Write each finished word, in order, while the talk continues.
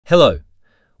Hello,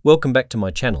 welcome back to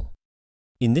my channel.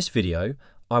 In this video,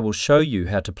 I will show you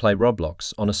how to play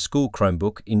Roblox on a School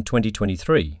Chromebook in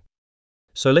 2023.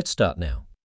 So let's start now.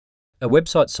 A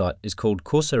website site is called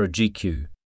Coursera GQ.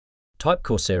 Type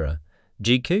Coursera,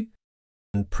 GQ,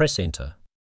 and press enter.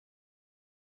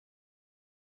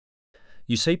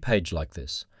 You see a page like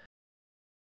this.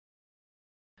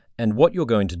 And what you're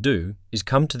going to do is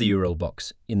come to the URL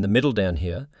box in the middle down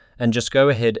here and just go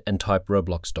ahead and type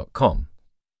roblox.com.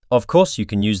 Of course, you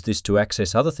can use this to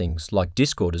access other things like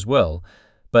Discord as well,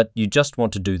 but you just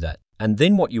want to do that. And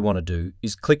then what you want to do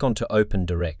is click on to Open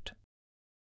Direct.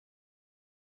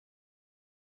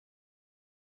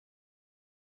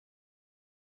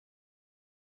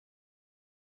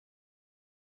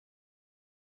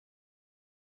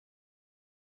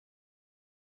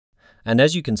 And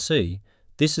as you can see,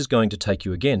 this is going to take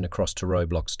you again across to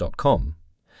roblox.com.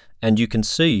 And you can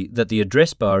see that the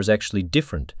address bar is actually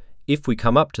different if we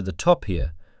come up to the top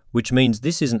here, which means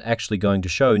this isn't actually going to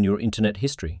show in your internet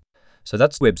history. So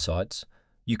that's websites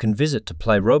you can visit to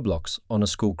play Roblox on a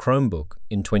School Chromebook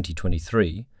in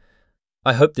 2023.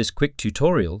 I hope this quick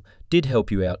tutorial did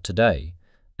help you out today.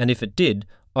 And if it did,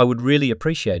 I would really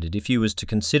appreciate it if you was to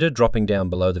consider dropping down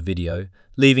below the video,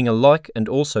 leaving a like and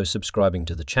also subscribing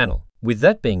to the channel. With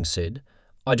that being said,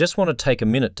 I just want to take a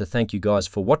minute to thank you guys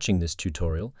for watching this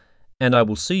tutorial, and I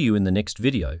will see you in the next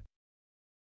video.